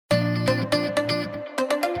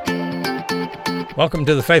Welcome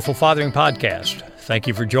to the Faithful Fathering Podcast. Thank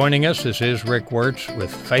you for joining us. This is Rick Wirtz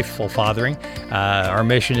with Faithful Fathering. Our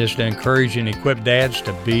mission is to encourage and equip dads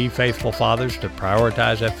to be faithful fathers, to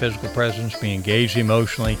prioritize that physical presence, be engaged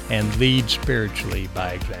emotionally, and lead spiritually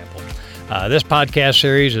by example. This podcast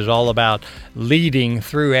series is all about leading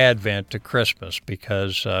through Advent to Christmas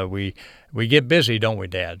because we get busy, don't we,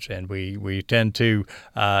 dads? And we tend to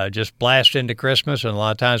just blast into Christmas, and a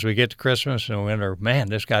lot of times we get to Christmas and we wonder, man,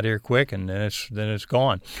 this got here quick, and then it's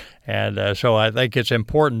gone. And so I think it's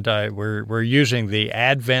important. We're using the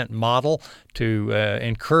Advent model to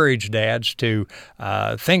encourage dads to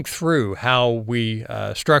think through how we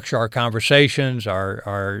structure our conversations,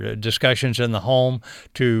 our discussions in the home,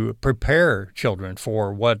 to prepare children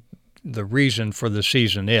for what the reason for the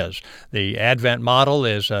season is. The Advent model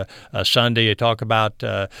is a Sunday you talk about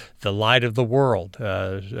the light of the world,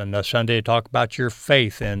 and a Sunday you talk about your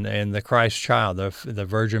faith in the Christ child, the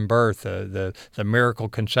virgin birth, the miracle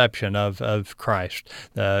conception of Christ,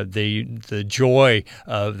 the joy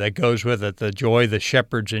that goes with it, the joy the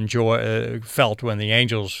shepherds felt when the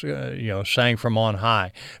angels sang from on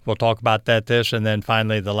high. We'll talk about this, and then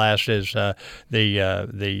finally the last is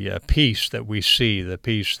the peace that we see, the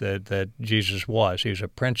peace that Jesus was. He was a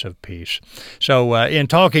Prince of Peace. So in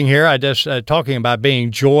talking here, I just talking about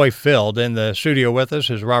being joy-filled. In the studio with us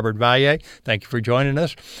is Robert Valle. Thank you for joining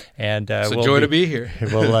us. And it's a joy to be here.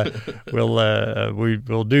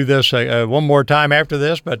 We'll do this one more time after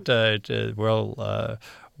this, but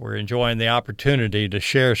we're enjoying the opportunity to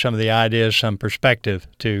share some of the ideas, some perspective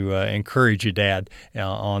to encourage you, Dad,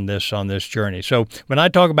 on this journey. So when I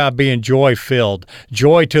talk about being joy-filled,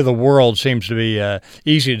 joy to the world seems to be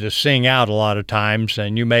easy to sing out a lot of times,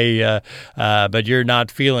 and you may, but you're not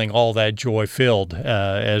feeling all that joy-filled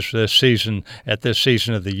at this season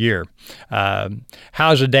of the year.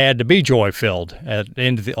 How's a dad to be joy-filled at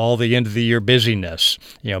all the end of the year busyness?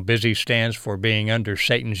 Busy stands for being under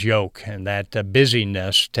Satan's yoke, and that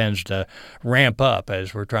busyness tends to ramp up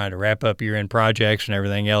as we're trying to wrap up year-end projects and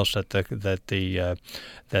everything else that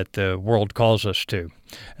the world calls us to.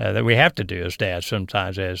 That we have to do as dads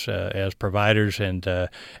sometimes, as providers, and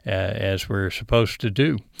as we're supposed to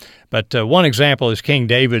do. But one example is King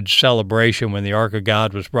David's celebration when the Ark of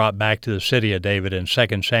God was brought back to the city of David in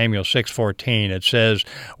 2 Samuel 6:14. It says,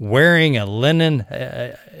 wearing a linen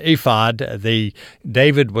ephod,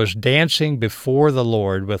 David was dancing before the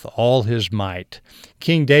Lord with all his might.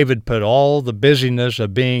 King David put all the busyness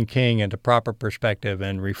of being king into proper perspective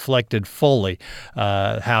and reflected fully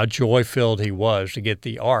how joy-filled he was to get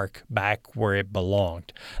the ark back where it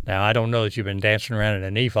belonged. Now, I don't know that you've been dancing around in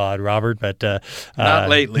an ephod, Robert, but not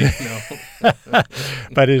lately, no.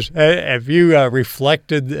 But have you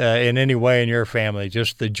reflected in any way in your family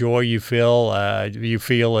just the joy you feel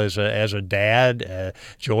as a dad,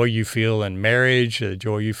 joy you feel in marriage,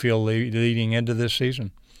 joy you feel leading into this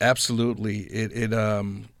season? Absolutely.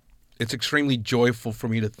 It's extremely joyful for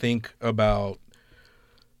me to think about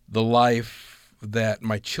the life that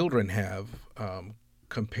my children have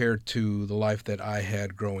compared to the life that I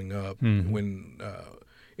had growing up when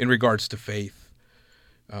in regards to faith.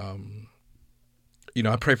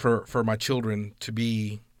 I pray for my children to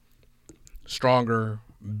be stronger,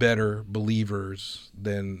 better believers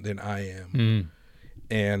than I am.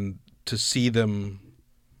 And to see them,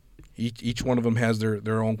 each one of them has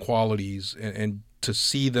their own qualities, and to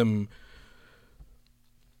see them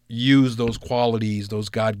use those qualities, those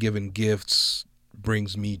God-given gifts,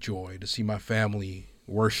 brings me joy. To see my family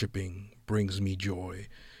worshiping brings me joy.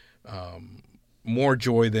 More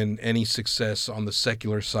joy than any success on the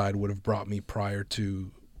secular side would have brought me prior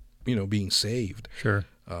to, being saved. Sure.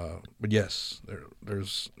 But yes,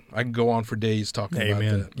 I can go on for days talking about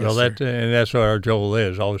that. Well, and that's what our goal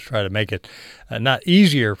is. Always try to make it not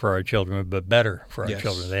easier for our children, but better for our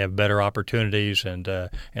children. They have better opportunities, and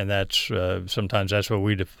that's sometimes that's what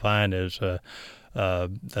we define as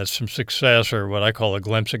that's some success, or what I call a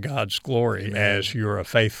glimpse of God's glory. Amen. As you're a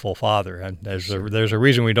faithful father. And there's a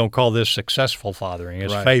reason we don't call this successful fathering.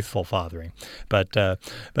 It's faithful fathering. But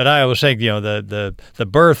I always think the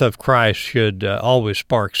birth of Christ should always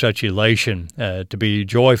spark such elation, to be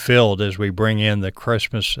joy filled as we bring in the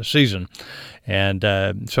Christmas season.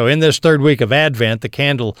 And so in this third week of Advent, the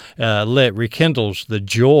candle lit rekindles the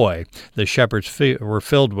joy the shepherds were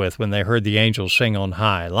filled with when they heard the angels sing on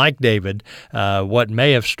high. Like David, what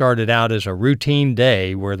may have started out as a routine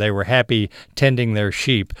day where they were happy tending their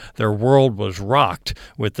sheep, their world was rocked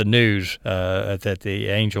with the news that the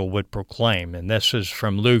angel would proclaim. And this is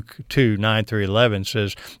from Luke 2:9-11,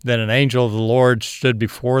 says, "Then an angel of the Lord stood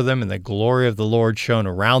before them, and the glory of the Lord shone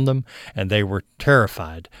around them, and they were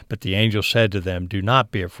terrified. But the angel said to them, 'Do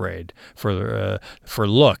not be afraid, for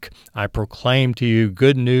look, I proclaim to you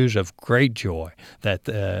good news of great joy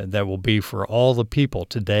that will be for all the people.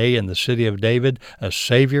 Today in the city of David a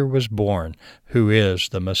Savior was born, who is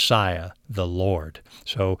the Messiah, the Lord.'"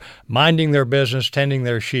 So minding their business, tending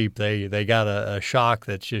their sheep, they got a shock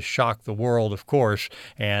that just shocked the world, of course,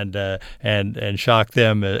 and shocked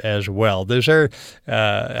them as well.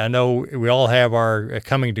 I know we all have our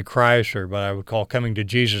coming to Christ, or what I would call coming to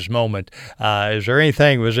Jesus moment. Is there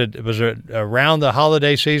anything, was it around the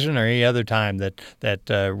holiday season or any other time that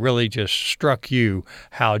really just struck you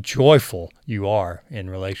how joyful you are in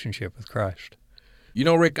relationship with Christ? You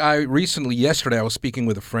know, Rick, yesterday I was speaking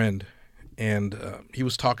with a friend, and he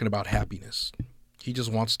was talking about happiness. He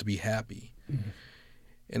just wants to be happy. Mm-hmm.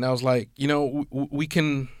 And I was like, I don't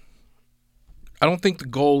think the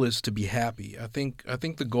goal is to be happy. I think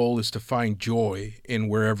the goal is to find joy in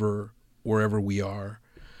wherever we are.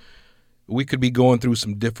 We could be going through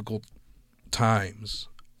some difficult times,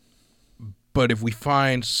 but if we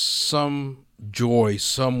find some joy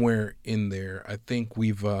somewhere in there, I think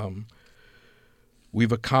we've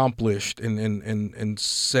accomplished and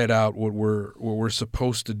set out what we're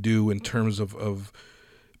supposed to do in terms of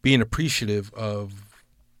being appreciative of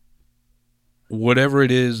whatever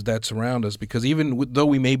it is that's around us. Because even though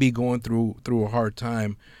we may be going through a hard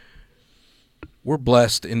time, we're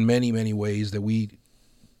blessed in many, many ways that we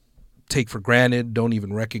take for granted, don't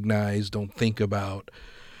even recognize, don't think about.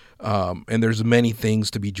 And there's many things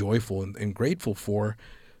to be joyful and grateful for.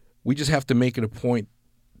 We just have to make it a point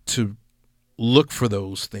to look for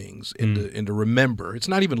those things and to remember. It's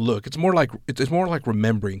not even look. It's more like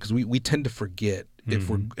remembering, because we tend to forget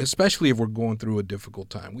especially if we're going through a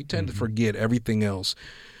difficult time. We tend to forget everything else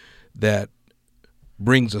that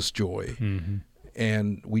brings us joy,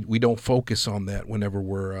 and we don't focus on that whenever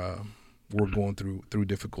we're going through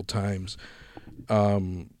difficult times.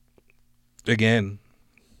 Again,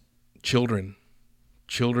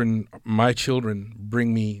 my children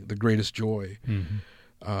bring me the greatest joy.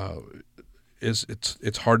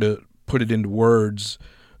 It's hard to put it into words,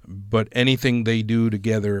 but anything they do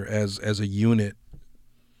together as a unit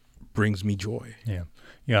brings me joy. Yeah.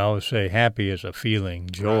 I always say happy is a feeling,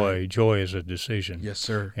 joy is a decision. Yes,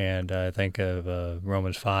 sir. And I think of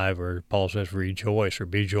Romans 5, where Paul says, rejoice or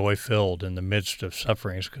be joy-filled in the midst of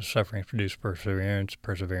sufferings, because sufferings produce perseverance,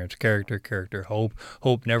 character, hope.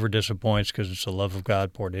 Hope never disappoints, because it's the love of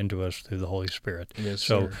God poured into us through the Holy Spirit. Yes,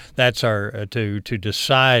 so sir. That's our to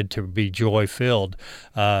decide to be joy-filled.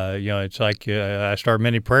 It's like I start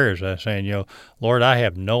many prayers saying, Lord, I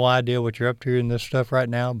have no idea what you're up to in this stuff right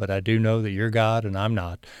now, but I do know that you're God and I'm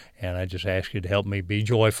not. And I just ask you to help me be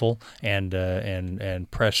joyful and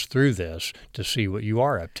press through this to see what you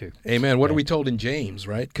are up to. Amen. What are we told in James,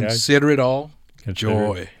 right? Consider it all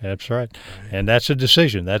joy. That's right. And that's a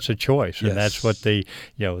decision. That's a choice. Yes. And that's what the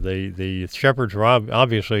shepherds were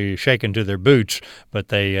obviously shaken to their boots, but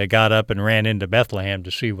they got up and ran into Bethlehem to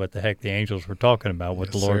see what the heck the angels were talking about,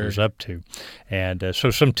 what the Lord was up to. And so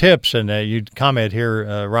some tips, and you'd comment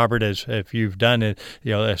here, Robert, as if you've done it,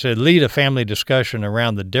 I said lead a family discussion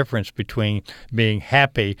around the difference between being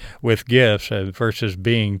happy with gifts versus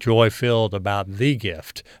being joy-filled about the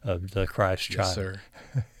gift of the Christ child.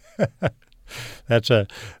 Yes, sir.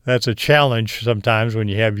 That's a challenge sometimes when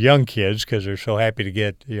you have young kids, because they're so happy to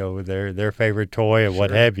get their favorite toy or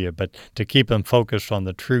what have you, but to keep them focused on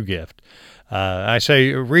the true gift. I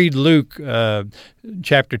say read Luke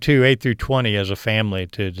chapter 2, 8-20 as a family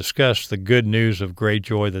to discuss the good news of great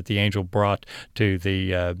joy that the angel brought to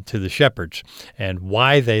the shepherds and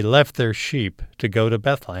why they left their sheep to go to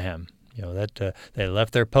Bethlehem. That they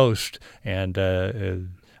left their post, and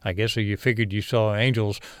I guess if you figured you saw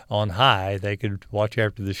angels on high, they could watch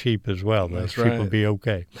after the sheep as well. The sheep would be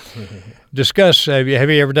okay. Discuss, have you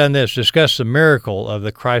ever done this? Discuss the miracle of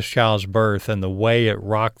the Christ child's birth and the way it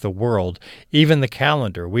rocked the world. Even the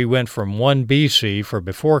calendar. We went from 1 BC for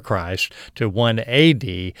before Christ to 1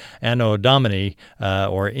 AD, Anno Domini,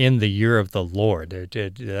 or in the year of the Lord.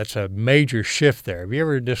 That's a major shift there. Have you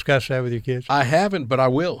ever discussed that with your kids? I haven't, but I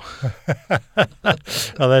will.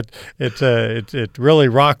 Well, it really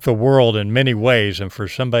rocked rocked the world in many ways, and for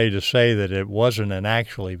somebody to say that it wasn't an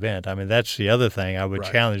actual event, I mean, that's the other thing I would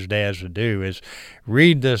challenge dads to do is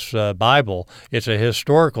read this Bible. It's a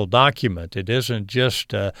historical document. It isn't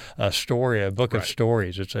just a story, a book of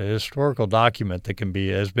stories. It's a historical document that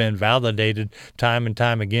has been validated time and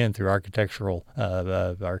time again through archaeological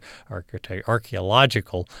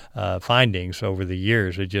findings over the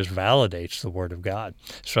years. It just validates the Word of God.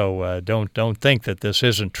 So don't think that this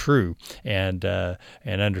isn't true, and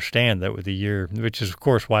understand that with the year, which is of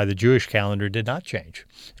course why the Jewish calendar did not change,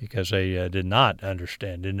 because they did not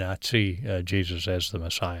understand, did not see Jesus as the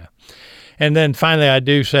Messiah. And then finally, I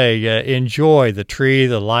do say enjoy the tree,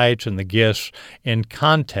 the lights, and the gifts in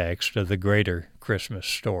context of the greater Christmas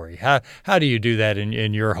story. How do you do that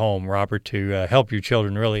in your home, Robert, to help your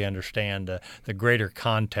children really understand the greater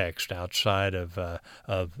context outside of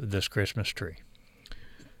this Christmas tree?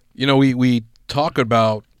 You know, we talk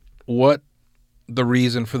about what the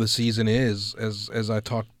reason for the season is. As I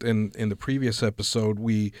talked in the previous episode,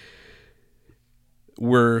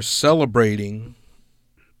 we're celebrating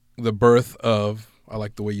the birth of, I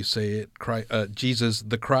like the way you say it, Jesus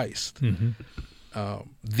the Christ,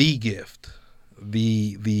 the gift,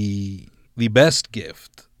 the best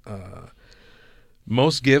gift.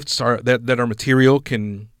 Most gifts that are material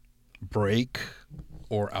can break,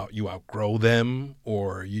 or you outgrow them,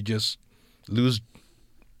 or you just lose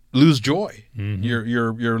joy.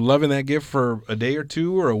 You're loving that gift for a day or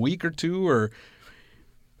two, or a week or two, or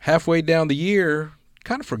halfway down the year,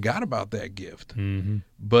 kind of forgot about that gift.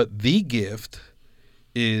 But the gift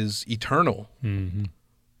is eternal. And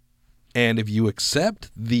if you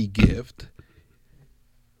accept the gift,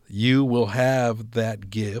 you will have that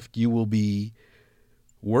gift. You will be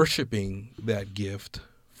worshiping that gift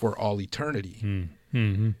for all eternity.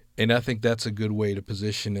 And I think that's a good way to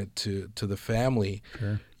position it to the family.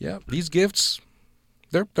 Sure. Yeah, these gifts,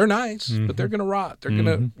 they're nice, but they're gonna rot. You're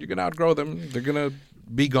gonna outgrow them. They're gonna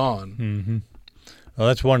be gone. Well,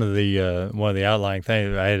 that's one of the outlying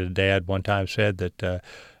things. I had a dad one time said that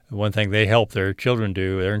one thing they helped their children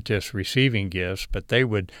do, they weren't just receiving gifts, but they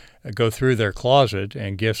would go through their closet,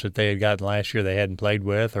 and gifts that they had gotten last year they hadn't played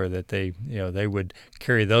with, or that they would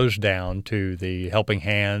carry those down to the Helping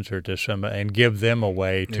Hands or to some, and give them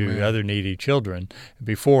away to other needy children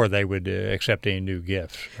before they would accept any new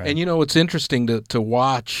gifts. Right? And it's interesting to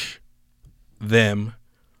watch them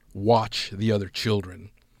watch the other children.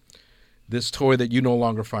 This toy that you no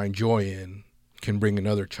longer find joy in can bring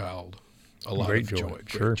another child a lot of joy.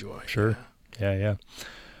 Great joy. Sure. Yeah.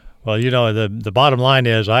 Well, the bottom line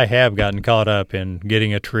is I have gotten caught up in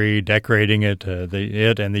getting a tree, decorating it, and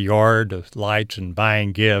the yard with lights and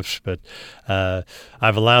buying gifts, but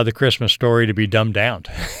I've allowed the Christmas story to be dumbed down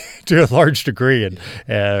to a large degree, and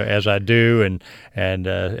as I do, and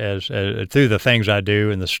as through the things I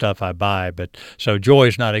do and the stuff I buy. But so joy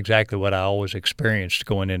is not exactly what I always experienced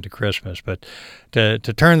going into Christmas, but to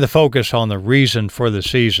turn the focus on the reason for the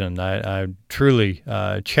season, I truly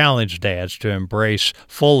challenge dads to embrace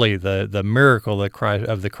fully the miracle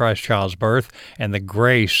of the Christ child's birth and the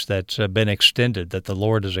grace that's been extended, that the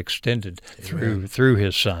Lord has extended through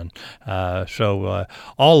His Son. So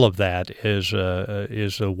all of that is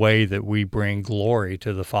a way that we bring glory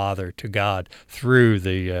to the Father, to God, through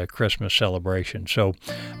the Christmas celebration. So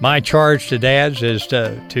my charge to dads is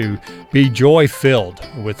to be joy-filled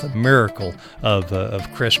with the miracle of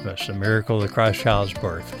Christmas, the miracle of the Christ child's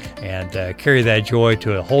birth, and carry that joy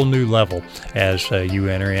to a whole new level as you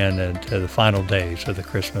enter into the final days of the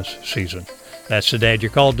Christmas season. That's the dad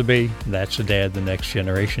you're called to be. That's the dad the next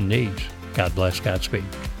generation needs. God bless, Godspeed.